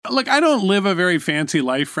look, I don't live a very fancy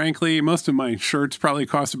life, frankly. Most of my shirts probably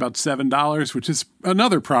cost about $7, which is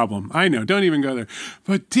another problem. I know, don't even go there.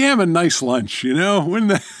 But damn, a nice lunch, you know?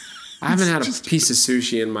 I haven't had a piece of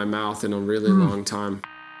sushi in my mouth in a really long time.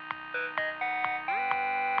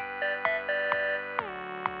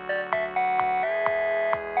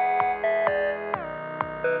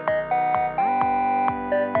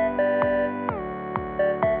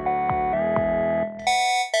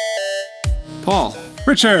 Paul.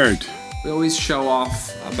 Richard. We always show off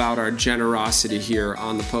about our generosity here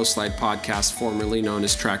on the Postlight podcast, formerly known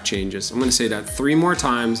as Track Changes. I'm going to say that 3 more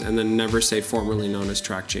times and then never say formerly known as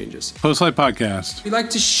Track Changes. Postlight podcast. We like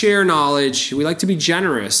to share knowledge. We like to be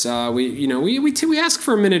generous. We ask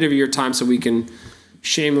for a minute of your time so we can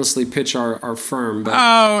shamelessly pitch our firm. But,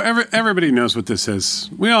 everybody knows what this is.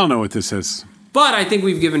 We all know what this is. But I think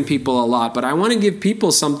we've given people a lot. But I want to give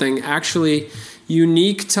people something actually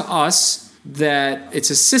unique to us, that it's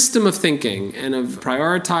a system of thinking and of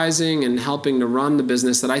prioritizing and helping to run the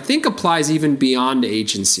business that I think applies even beyond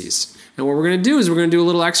agencies. And what we're going to do is we're going to do a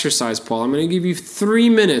little exercise, Paul. I'm going to give you 3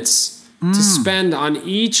 minutes to spend on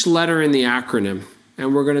each letter in the acronym.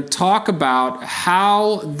 And we're going to talk about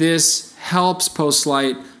how this helps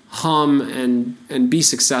Postlight hum and be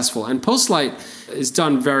successful. And Postlight is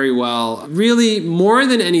done very well, really more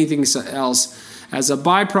than anything else, as a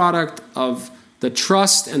byproduct of the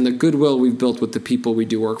trust and the goodwill we've built with the people we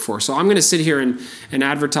do work for. So I'm going to sit here and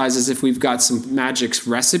advertise as if we've got some magic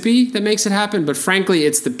recipe that makes it happen. But frankly,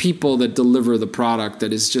 it's the people that deliver the product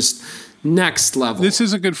that is just next level. This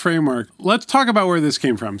is a good framework. Let's talk about where this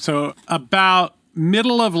came from. So about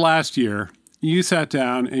middle of last year, you sat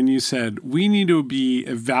down and you said, we need to be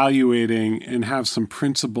evaluating and have some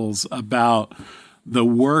principles about the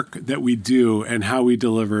work that we do and how we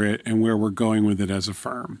deliver it and where we're going with it as a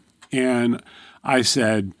firm. And I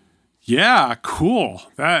said, yeah, cool.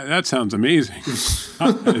 That sounds amazing.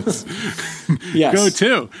 Yes. Go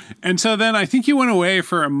to. And so then I think you went away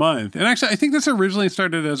for a month. And actually, I think this originally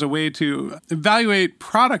started as a way to evaluate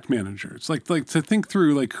product managers, like to think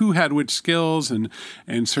through like who had which skills and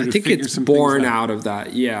sort of figure some things out. I think it's born out of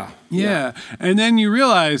that. Yeah. And then you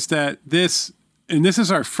realize that this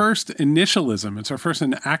is our first initialism. It's our first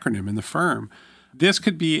acronym in the firm. This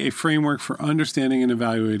could be a framework for understanding and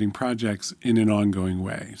evaluating projects in an ongoing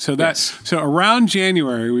way. So so around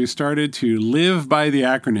January, we started to live by the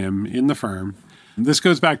acronym in the firm. This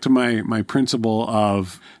goes back to my principle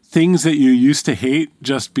of things that you used to hate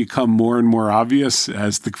just become more and more obvious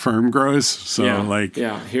as the firm grows. So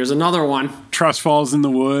here's another one. Trust falls in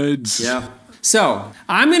the woods. Yeah. So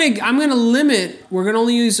I'm gonna limit. We're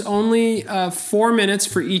gonna use only 4 minutes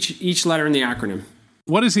for each letter in the acronym.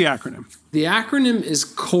 What is the acronym? The acronym is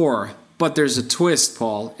QORE, but there's a twist,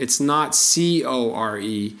 Paul. It's not CORE.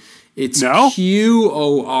 It's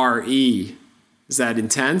QORE. Is that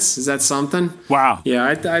intense? Is that something? Wow. Yeah,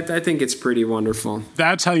 I think it's pretty wonderful.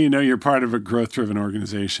 That's how you know you're part of a growth-driven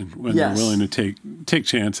organization, when they're willing to take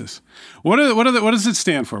chances. What does it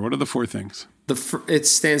stand for? What are the 4 things? It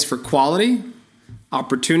stands for quality,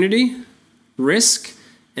 opportunity, risk,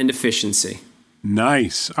 and efficiency.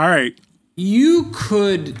 Nice. All right. You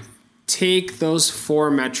could take those 4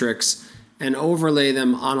 metrics and overlay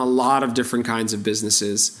them on a lot of different kinds of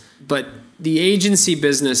businesses. But the agency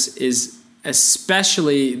business is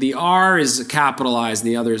especially, the R is capitalized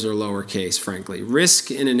and the others are lowercase, frankly.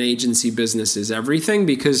 Risk in an agency business is everything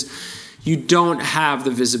because you don't have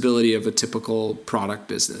the visibility of a typical product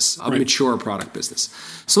business, a mature product business.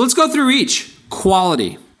 So let's go through each.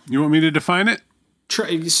 Quality. You want me to define it?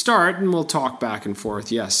 Start and we'll talk back and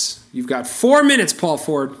forth. Yes. You've got 4 minutes, Paul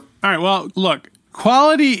Ford. All right. Well, look,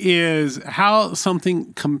 quality is how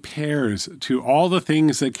something compares to all the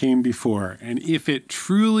things that came before. And if it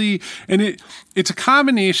truly, it's a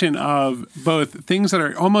combination of both things that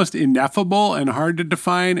are almost ineffable and hard to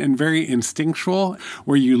define and very instinctual,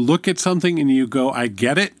 where you look at something and you go, I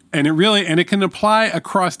get it. And it can apply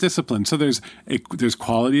across disciplines. So there's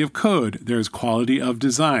quality of code, there's quality of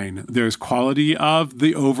design, there's quality of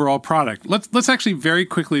the overall product. Let's actually very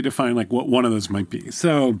quickly define like what one of those might be.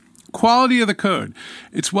 So quality of the code,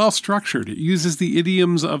 it's well structured. It uses the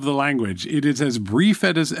idioms of the language. It is as brief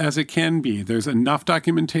as it can be. There's enough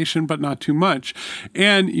documentation, but not too much.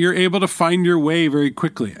 And you're able to find your way very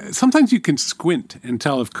quickly. Sometimes you can squint and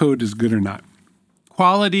tell if code is good or not.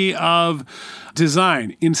 quality of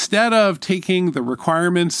design. Instead of taking the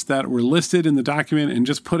requirements that were listed in the document and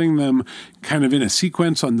just putting them kind of in a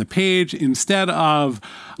sequence on the page, instead of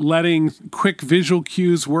letting quick visual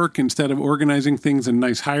cues work, instead of organizing things in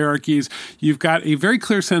nice hierarchies, you've got a very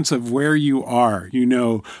clear sense of where you are. You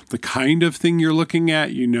know the kind of thing you're looking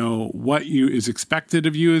at. You know what is expected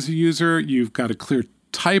of you as a user. You've got a clear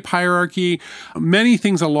type hierarchy, many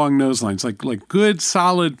things along those lines, like good,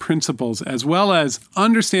 solid principles, as well as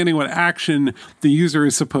understanding what action the user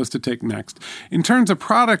is supposed to take next. In terms of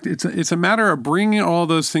product, it's a matter of bringing all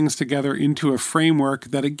those things together into a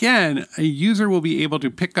framework that, again, a user will be able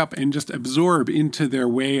to pick up and just absorb into their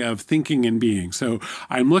way of thinking and being. So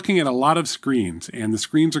I'm looking at a lot of screens, and the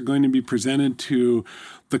screens are going to be presented to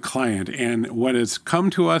the client. And what has come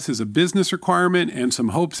to us is a business requirement and some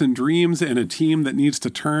hopes and dreams and a team that needs to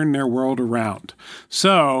turn their world around.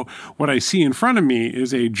 So what I see in front of me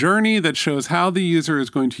is a journey that shows how the user is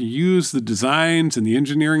going to use the designs and the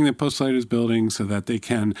engineering that Postlight is building so that they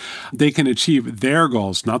can achieve their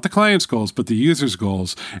goals, not the client's goals, but the user's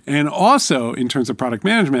goals. And also, in terms of product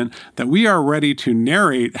management, that we are ready to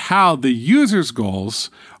narrate how the user's goals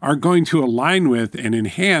are going to align with and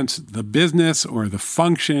enhance the business or the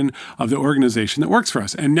function of the organization that works for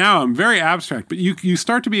us. And now I'm very abstract, but you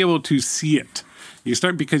start to be able to see it. You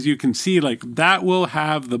start because you can see like that will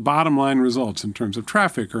have the bottom line results in terms of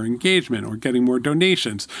traffic or engagement or getting more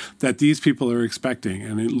donations that these people are expecting.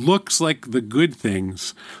 And it looks like the good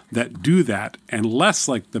things that do that and less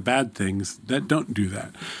like the bad things that don't do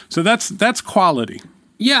that. So that's quality.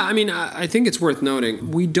 Yeah, I mean, I think it's worth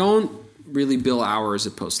noting, we don't really bill hours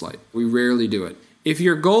at Postlight. We rarely do it. If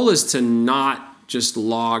your goal is to not just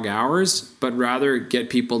log hours, but rather get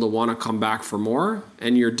people to want to come back for more,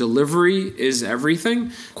 and your delivery is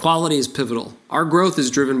everything, quality is pivotal. Our growth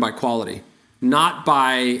is driven by quality, not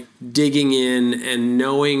by digging in and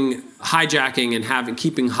knowing, hijacking and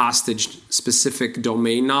keeping hostage specific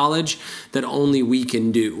domain knowledge that only we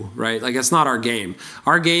can do, right? Like that's not our game.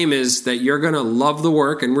 Our game is that you're going to love the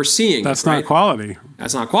work, and we're seeing that's right? not quality.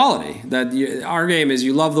 That's not quality. Our game is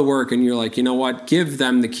you love the work and you're like, you know what? Give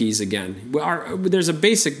them the keys again. There's a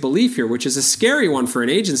basic belief here, which is a scary one for an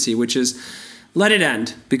agency, which is let it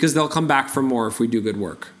end because they'll come back for more if we do good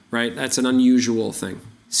work, right? That's an unusual thing.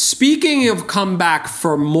 Speaking of come back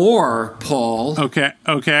for more, Paul.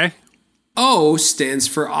 Okay. O stands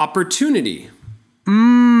for opportunity.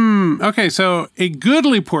 Okay, so a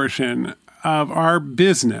goodly portion of our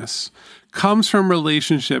business comes from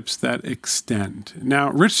relationships that extend.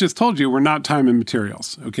 Now, Rich just told you we're not time and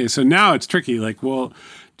materials. Okay, so now it's tricky. Like, well,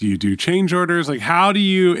 do you do change orders? Like, how do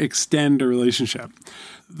you extend a relationship?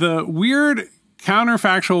 The weird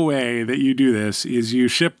counterfactual way that you do this is you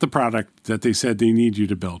ship the product that they said they need you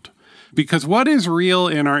to build. Because what is real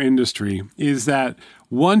in our industry is that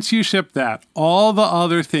once you ship that, all the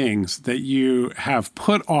other things that you have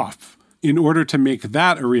put off in order to make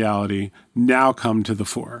that a reality now come to the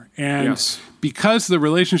fore. And because the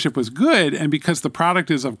relationship was good and because the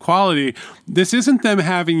product is of quality, this isn't them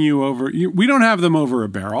having you over. We don't have them over a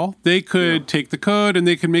barrel. They could take the code and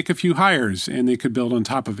they could make a few hires and they could build on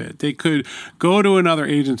top of it. They could go to another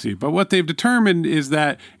agency. But what they've determined is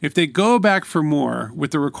that if they go back for more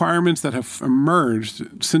with the requirements that have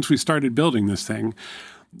emerged since we started building this thing,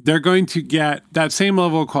 they're going to get that same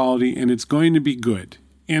level of quality and it's going to be good.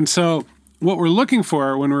 And so what we're looking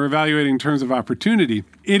for when we're evaluating in terms of opportunity,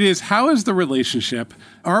 it is how is the relationship?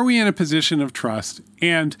 Are we in a position of trust?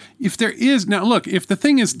 And if there is, now look, if the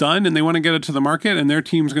thing is done and they want to get it to the market and their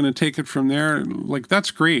team's going to take it from there, like that's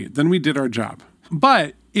great. Then we did our job.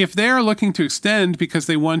 But if they are looking to extend because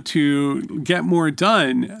they want to get more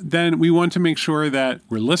done, then we want to make sure that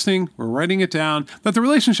we're listening, we're writing it down, that the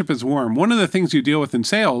relationship is warm. One of the things you deal with in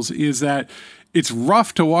sales is that it's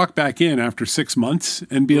rough to walk back in after 6 months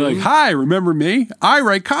and be like, hi, remember me? I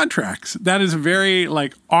write contracts. That is a very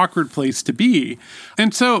awkward place to be.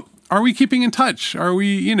 And so are we keeping in touch? Are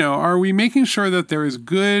we making sure that there is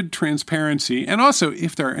good transparency? And also,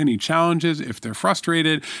 if there are any challenges, if they're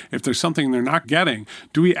frustrated, if there's something they're not getting,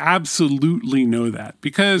 do we absolutely know that?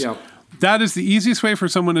 Because that is the easiest way for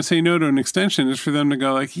someone to say no to an extension is for them to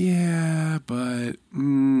go like, yeah, but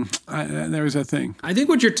there's a thing. I think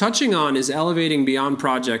what you're touching on is elevating beyond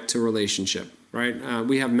project to relationship, right?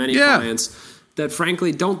 We have many clients that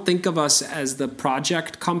frankly don't think of us as the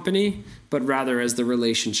project company, but rather as the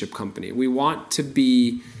relationship company. We want to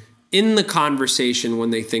be in the conversation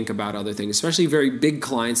when they think about other things, especially very big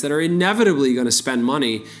clients that are inevitably going to spend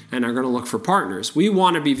money and are going to look for partners. We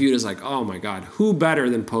want to be viewed as like, oh my God, who better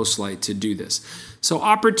than Postlight to do this? So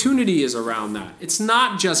opportunity is around that. It's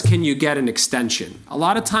not just can you get an extension. A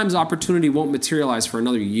lot of times opportunity won't materialize for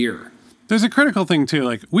another year. There's a critical thing too.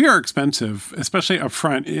 Like, we are expensive, especially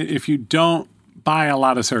upfront, if you don't buy a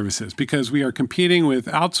lot of services, because we are competing with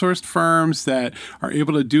outsourced firms that are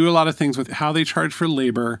able to do a lot of things with how they charge for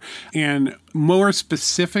labor. And more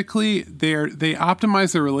specifically, they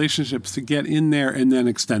optimize their relationships to get in there and then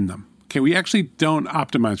extend them. Okay, we actually don't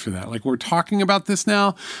optimize for that. Like, we're talking about this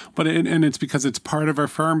now, but and it's because it's part of our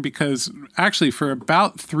firm, because actually for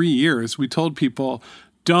about 3 years, we told people,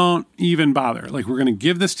 don't even bother. Like, we're going to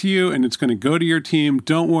give this to you and it's going to go to your team.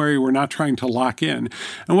 Don't worry. We're not trying to lock in.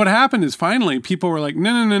 And what happened is finally people were like,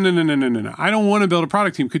 no. I don't want to build a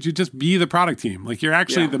product team. Could you just be the product team? Like, you're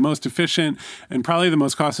actually the most efficient and probably the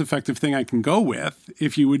most cost-effective thing I can go with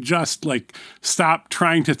if you would just like stop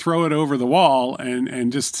trying to throw it over the wall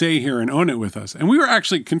and just stay here and own it with us. And we were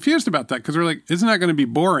actually confused about that because we're like, isn't that going to be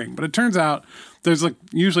boring? But it turns out there's like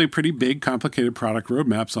usually pretty big, complicated product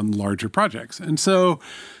roadmaps on larger projects. And so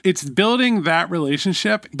it's building that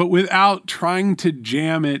relationship, but without trying to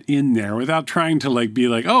jam it in there, without trying to like be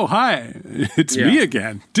like, oh, hi, it's me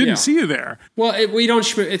again. Didn't see you there. Well,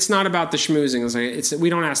 it's not about the schmoozing. We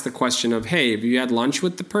don't ask the question of, hey, have you had lunch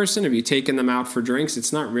with the person? Have you taken them out for drinks?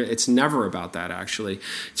 It's never about that, actually.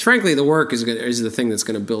 It's frankly, the work is the thing that's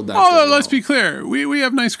going to build that. Oh, let's be clear. We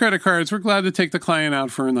have nice credit cards. We're glad to take the client out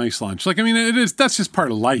for a nice lunch. Like, I mean, that's just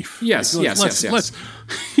part of life. Yes, like, yes.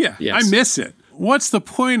 I miss it. What's the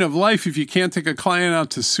point of life if you can't take a client out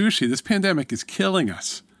to sushi? This pandemic is killing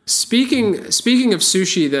us. Speaking of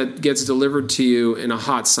sushi that gets delivered to you in a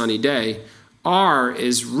hot, sunny day, R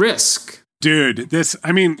is risk. Dude,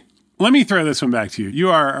 let me throw this one back to you. You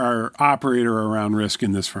are our operator around risk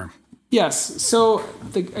in this firm. Yes. So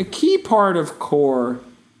a key part of QORE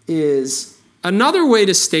is another way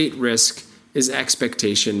to state risk is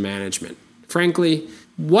expectation management. Frankly,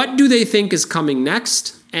 what do they think is coming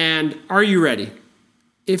next? And are you ready?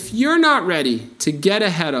 If you're not ready to get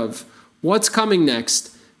ahead of what's coming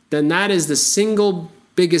next, then that is the single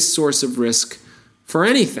biggest source of risk for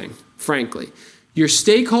anything, frankly. Your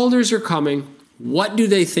stakeholders are coming. What do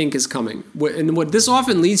they think is coming? And what this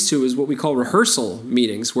often leads to is what we call rehearsal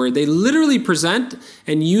meetings, where they literally present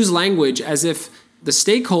and use language as if the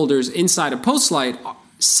stakeholders inside of Postlight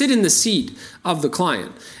sit in the seat of the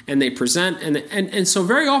client, and they present. And so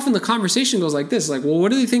very often the conversation goes like this, like, well,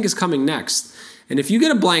 what do they think is coming next? And if you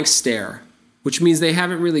get a blank stare, which means they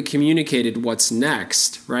haven't really communicated what's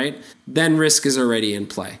next, right? Then risk is already in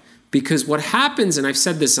play. Because what happens, and I've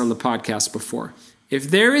said this on the podcast before,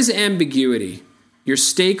 if there is ambiguity, your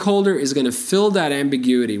stakeholder is going to fill that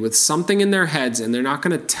ambiguity with something in their heads, and they're not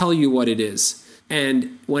going to tell you what it is.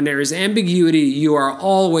 And when there is ambiguity, you are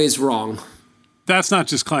always wrong. That's not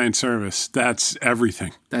just client service. That's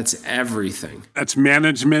everything. That's everything. That's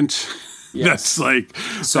management. Yes. That's like,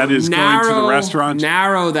 so that is going to the restaurant.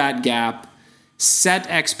 Narrow that gap, set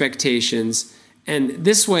expectations, and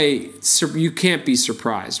this way you can't be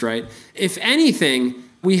surprised, right? If anything,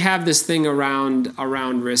 we have this thing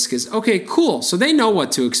around risk is, okay, cool. So they know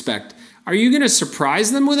what to expect. Are you going to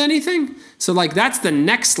surprise them with anything? So like that's the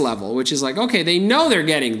next level, which is like, okay, they know they're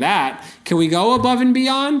getting that. Can we go above and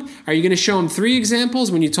beyond? Are you going to show them 3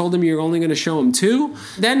 examples when you told them you're only going to show them 2?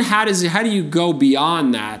 Then how do you go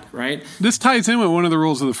beyond that, right? This ties in with one of the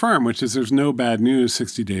rules of the firm, which is there's no bad news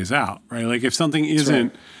 60 days out, right? Like if something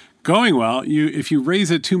isn't going well, if you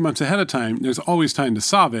raise it 2 months ahead of time, there's always time to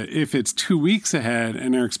solve it. If it's 2 weeks ahead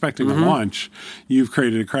and they're expecting a launch, you've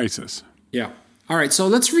created a crisis. Yeah. All right, so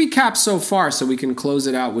let's recap so far so we can close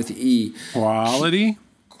it out with E. Quality,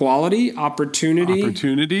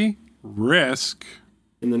 opportunity, risk,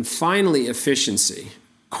 and then finally efficiency.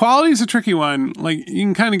 Quality is a tricky one. Like you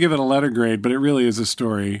can kind of give it a letter grade, but it really is a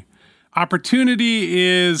story. Opportunity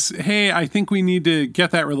is, hey, I think we need to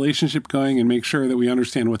get that relationship going and make sure that we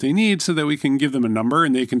understand what they need so that we can give them a number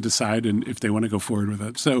and they can decide if they want to go forward with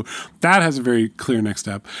it. So that has a very clear next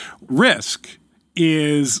step. Risk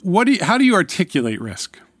is how do you articulate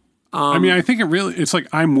risk? I think it's like,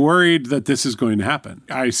 I'm worried that this is going to happen.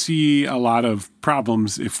 I see a lot of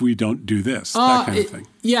problems if we don't do this, that kind of thing.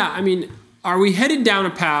 Yeah. Are we headed down a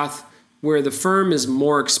path where the firm is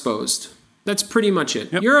more exposed? That's pretty much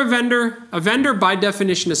it. Yep. You're a vendor. A vendor by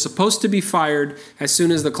definition is supposed to be fired as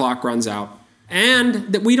soon as the clock runs out.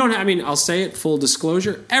 And that we don't I'll say it, full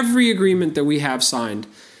disclosure, every agreement that we have signed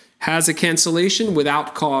has a cancellation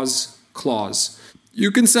without cause clause. You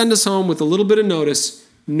can send us home with a little bit of notice,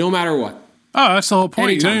 no matter what. Oh, that's the whole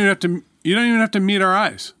point. Anytime. You don't even have to meet our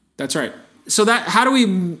eyes. That's right. So how do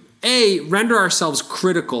we, render ourselves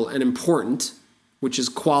critical and important, which is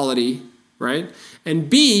quality, right? And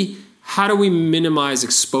B, how do we minimize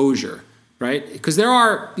exposure, right? Because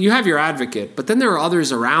you have your advocate, but then there are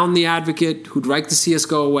others around the advocate who'd like to see us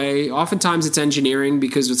go away. Oftentimes it's engineering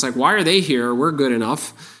because it's like, why are they here? We're good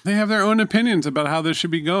enough. They have their own opinions about how this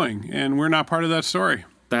should be going, and we're not part of that story.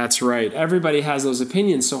 That's right. Everybody has those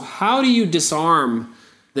opinions. So how do you disarm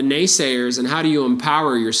the naysayers and how do you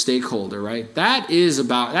empower your stakeholder, right?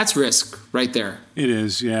 That's risk right there. It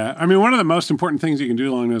is, yeah. I mean, one of the most important things you can do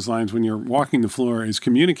along those lines when you're walking the floor is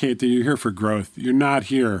communicate that you're here for growth. You're not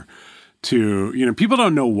here to, people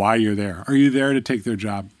don't know why you're there. Are you there to take their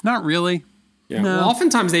job? Not really. Yeah. No. Well,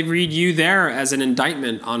 oftentimes they read you there as an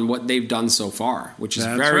indictment on what they've done so far, which is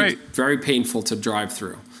very painful to drive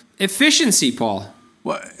through. Efficiency, Paul.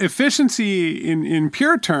 Well, efficiency in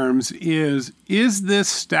pure terms is this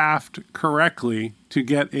staffed correctly to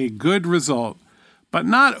get a good result, but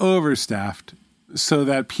not overstaffed so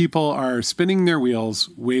that people are spinning their wheels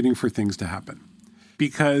waiting for things to happen.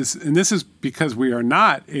 This is because we are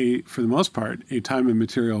not for the most part, a time and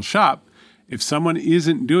material shop. If someone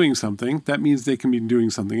isn't doing something, that means they can be doing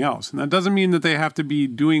something else. And that doesn't mean that they have to be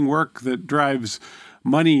doing work that drives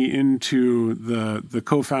money into the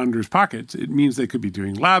co-founders' pockets. It means they could be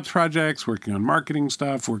doing labs projects, working on marketing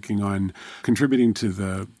stuff, working on contributing to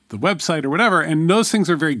the website or whatever. And those things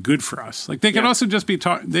are very good for us. Like they could also just be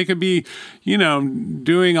they could be,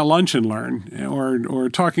 doing a lunch and learn or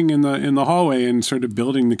talking in the hallway and sort of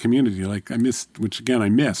building the community. Like I miss,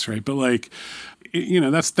 right? But like,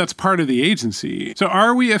 that's part of the agency. So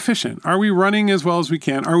are we efficient? Are we running as well as we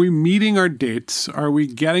can? Are we meeting our dates? Are we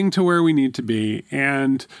getting to where we need to be?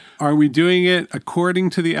 And are we doing it according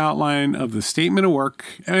to the outline of the statement of work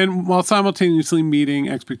and while simultaneously meeting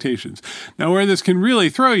expectations? Now, where this can really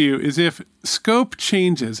throw you is if scope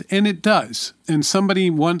changes, and it does, and somebody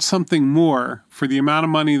wants something more for the amount of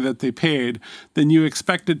money that they paid than you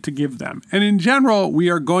expected to give them. And in general, we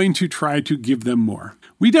are going to try to give them more.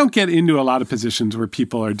 We don't get into a lot of positions where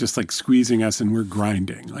people are just like squeezing us and we're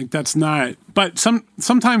grinding. Like that's not, but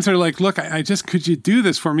sometimes they're like, look, could you do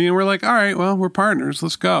this for me? And we're like, all right, well, we're partners.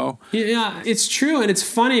 Let's go. Yeah, it's true. And it's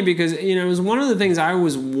funny because, it was one of the things I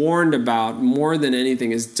was warned about more than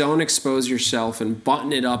anything is don't expose yourself and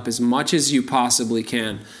button it up as much as you possibly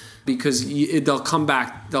can because they'll come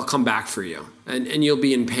back for you and you'll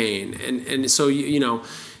be in pain. And so,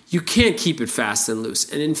 you can't keep it fast and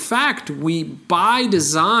loose. And in fact, we, by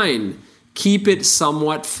design, keep it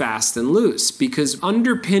somewhat fast and loose because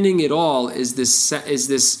underpinning it all is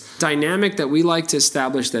this dynamic that we like to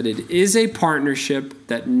establish that it is a partnership,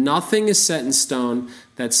 that nothing is set in stone,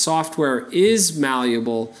 that software is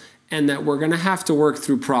malleable, and that we're going to have to work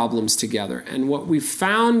through problems together. And what we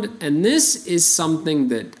found, and this is something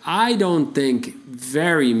that I don't think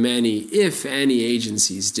very many, if any,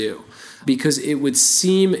 agencies do, because it would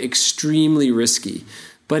seem extremely risky.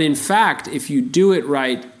 But in fact, if you do it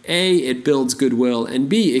right, A, it builds goodwill, and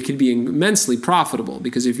B, it could be immensely profitable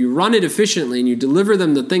because if you run it efficiently and you deliver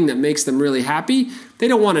them the thing that makes them really happy, they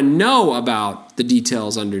don't want to know about the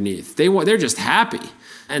details underneath. They're just happy.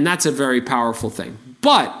 And that's a very powerful thing.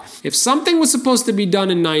 But if something was supposed to be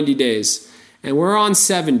done in 90 days and we're on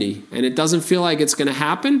 70 and it doesn't feel like it's going to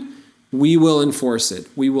happen, we will enforce it.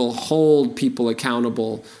 We will hold people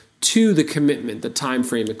accountable to the commitment, the time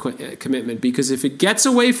frame commitment, because if it gets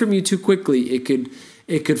away from you too quickly, it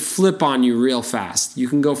could flip on you real fast. You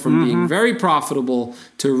can go from being very profitable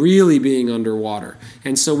to really being underwater.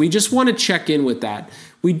 And so we just want to check in with that.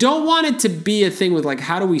 We don't want it to be a thing with like,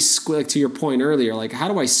 how do we, to your point earlier, like how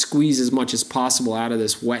do I squeeze as much as possible out of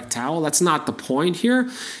this wet towel? That's not the point here.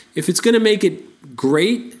 If it's going to make it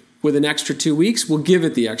great with an extra 2 weeks, we'll give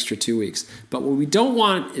it the extra 2 weeks. But what we don't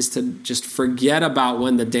want is to just forget about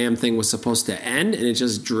when the damn thing was supposed to end and it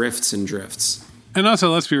just drifts and drifts. And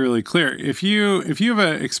also, let's be really clear. If you have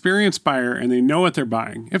an experienced buyer and they know what they're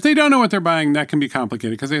buying, if they don't know what they're buying, that can be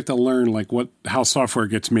complicated because they have to learn how software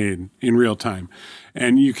gets made in real time.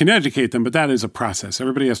 And you can educate them, but that is a process.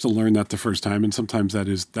 Everybody has to learn that the first time, and sometimes that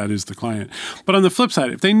is the client. But on the flip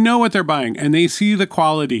side, if they know what they're buying and they see the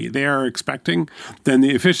quality they are expecting, then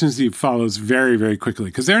the efficiency follows very, very quickly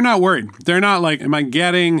because they're not worried. They're not like, am I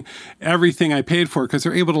getting everything I paid for? Because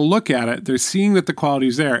they're able to look at it. They're seeing that the quality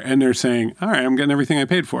is there, and they're saying, all right, I'm getting everything I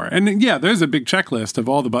paid for. And yeah, there's a big checklist of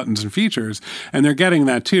all the buttons and features, and they're getting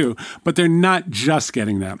that too, but they're not just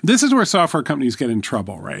getting that. This is where software companies get in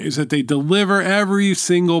trouble, right? Is that they deliver every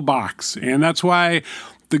single box. And that's why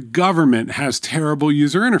The government has terrible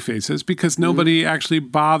user interfaces because nobody actually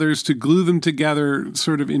bothers to glue them together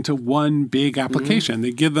sort of into one big application.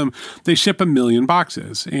 They ship 1 million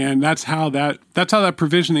boxes, and that's how that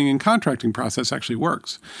provisioning and contracting process actually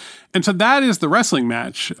works. And so that is the wrestling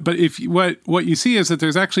match. But what you see is that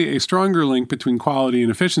there's actually a stronger link between quality and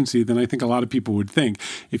efficiency than I think a lot of people would think.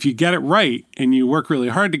 If you get it right and you work really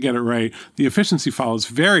hard to get it right, the efficiency follows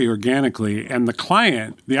very organically, and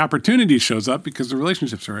the opportunity shows up because the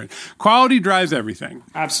relationships are right. Quality drives everything.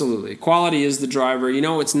 Absolutely. Quality is the driver.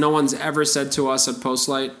 It's no one's ever said to us at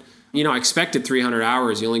Postlight, I expected 300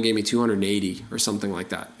 hours. You only gave me 280 or something like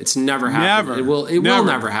that. It's never happened. It will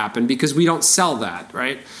never happen because we don't sell that,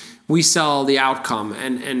 right? We sell the outcome,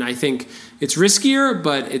 and I think it's riskier,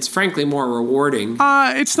 but it's frankly more rewarding.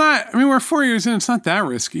 It's not. I mean, we're 4 years in. It's not that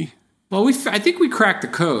risky. Well, I think we cracked the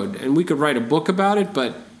code, and we could write a book about it.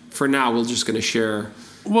 But for now, we're just going to share.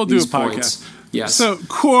 We'll do a podcast. Yes. So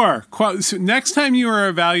QORE. So next time you are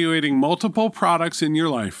evaluating multiple products in your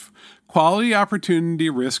life. Quality, opportunity,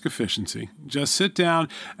 risk, efficiency. Just sit down,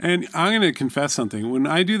 and I'm going to confess something. When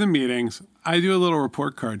I do the meetings, I do a little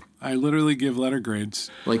report card. I literally give letter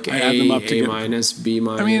grades. Like A minus, B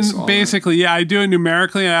minus. I mean, basically, I do it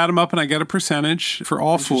numerically. I add them up, and I get a percentage for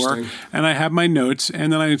all 4. And I have my notes,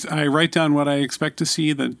 and then I write down what I expect to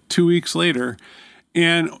see 2 weeks later.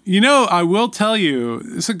 And, I will tell you,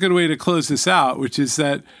 this is a good way to close this out, which is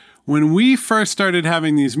that when we first started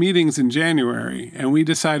having these meetings in January and we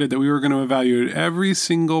decided that we were going to evaluate every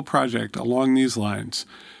single project along these lines,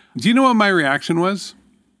 do you know what my reaction was?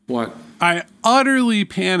 What? I utterly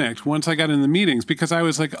panicked once I got in the meetings because I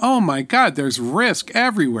was like, oh my God, there's risk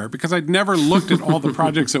everywhere because I'd never looked at all the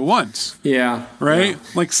projects at once. Yeah. Right? Yeah.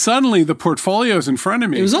 Like suddenly the portfolio's in front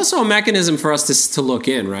of me. It was also a mechanism for us to look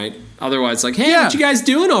in, right? Otherwise, like, hey, what you guys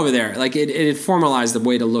doing over there? Like it formalized the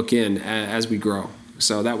way to look in as we grow.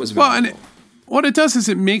 So that was valuable. Well, and what it does is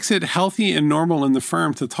it makes it healthy and normal in the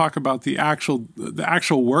firm to talk about the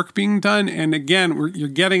actual work being done. And again, you're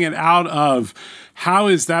getting it out of how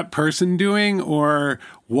is that person doing, or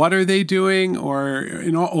what are they doing, or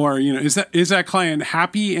is that client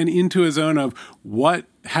happy and into a zone of what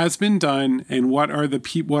has been done and what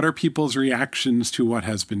are people's reactions to what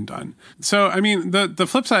has been done. So I mean the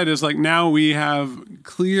flip side is like now we have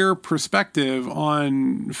clear perspective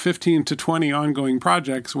on 15 to 20 ongoing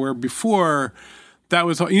projects where before that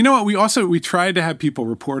was, we tried to have people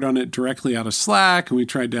report on it directly out of Slack, and we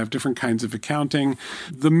tried to have different kinds of accounting.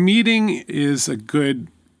 The meeting is a good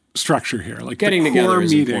structure here. Like getting the together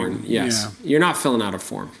is meeting. Important. Yes. Yeah. You're not filling out a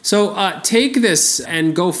form. So take this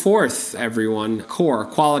and go forth, everyone. QORE,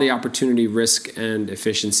 quality, opportunity, risk, and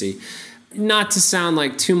efficiency. Not to sound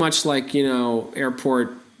like too much like,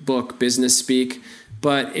 airport book business speak,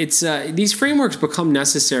 but it's these frameworks become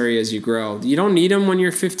necessary as you grow. You don't need them when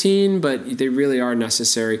you're 15, but they really are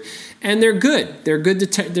necessary, and they're good. They're good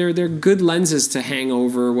they're good lenses to hang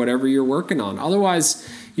over whatever you're working on. Otherwise,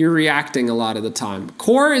 you're reacting a lot of the time.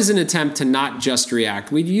 QORE is an attempt to not just react.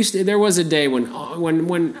 There was a day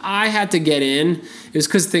when I had to get in. It was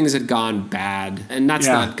because things had gone bad, and that's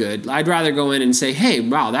not good. I'd rather go in and say, "Hey,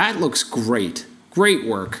 wow, that looks great. Great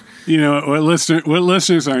work." What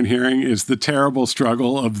listeners aren't hearing is the terrible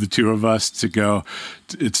struggle of the two of us to go,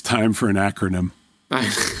 it's time for an acronym.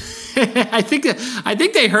 I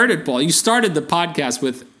think they heard it, Paul. You started the podcast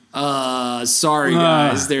with, sorry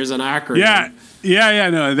guys, there's an acronym. Yeah.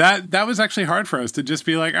 No, that was actually hard for us to just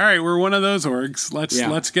be like, all right, we're one of those orgs.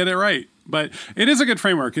 Let's get it right. But it is a good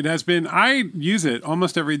framework. It has been. I use it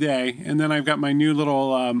almost every day, and then I've got my new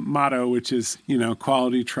little motto, which is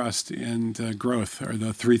quality, trust, and growth are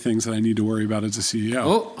the 3 things that I need to worry about as a CEO.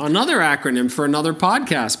 Oh, another acronym for another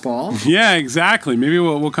podcast, Paul. Yeah, exactly. Maybe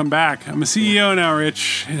we'll come back. I'm a CEO now,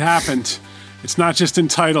 Rich. It happened. It's not just in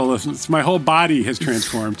title. It's my whole body has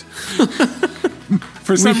transformed.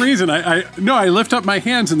 For some reason, I lift up my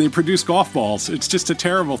hands and they produce golf balls. It's just a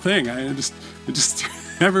terrible thing. It just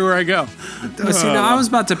everywhere I go. See, now I was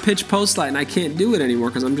about to pitch Postlight, and I can't do it anymore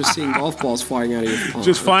because I'm just seeing golf balls flying out of your palm.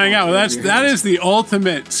 Just flying out. That is the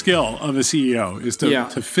ultimate skill of a CEO, is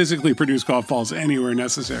to physically produce golf balls anywhere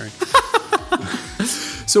necessary.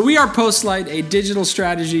 So we are Postlight, a digital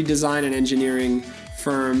strategy, design, and engineering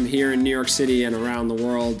firm here in New York City and around the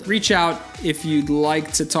world. Reach out if you'd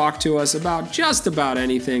like to talk to us about just about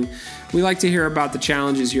anything. We like to hear about the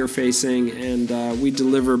challenges you're facing, and we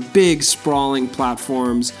deliver big, sprawling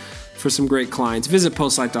platforms for some great clients. Visit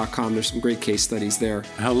postlight.com. There's some great case studies there.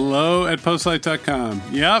 Hello@postlight.com.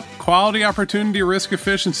 Yep. Quality, opportunity, risk,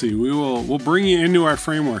 efficiency. We'll bring you into our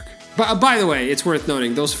framework. But by the way, it's worth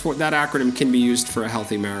noting that acronym can be used for a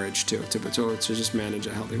healthy marriage too. To just manage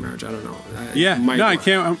a healthy marriage. I don't know. I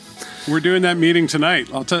can't. We're doing that meeting tonight.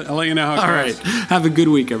 I'll let you know how it goes. All right. Have a good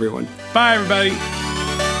week, everyone. Bye, everybody.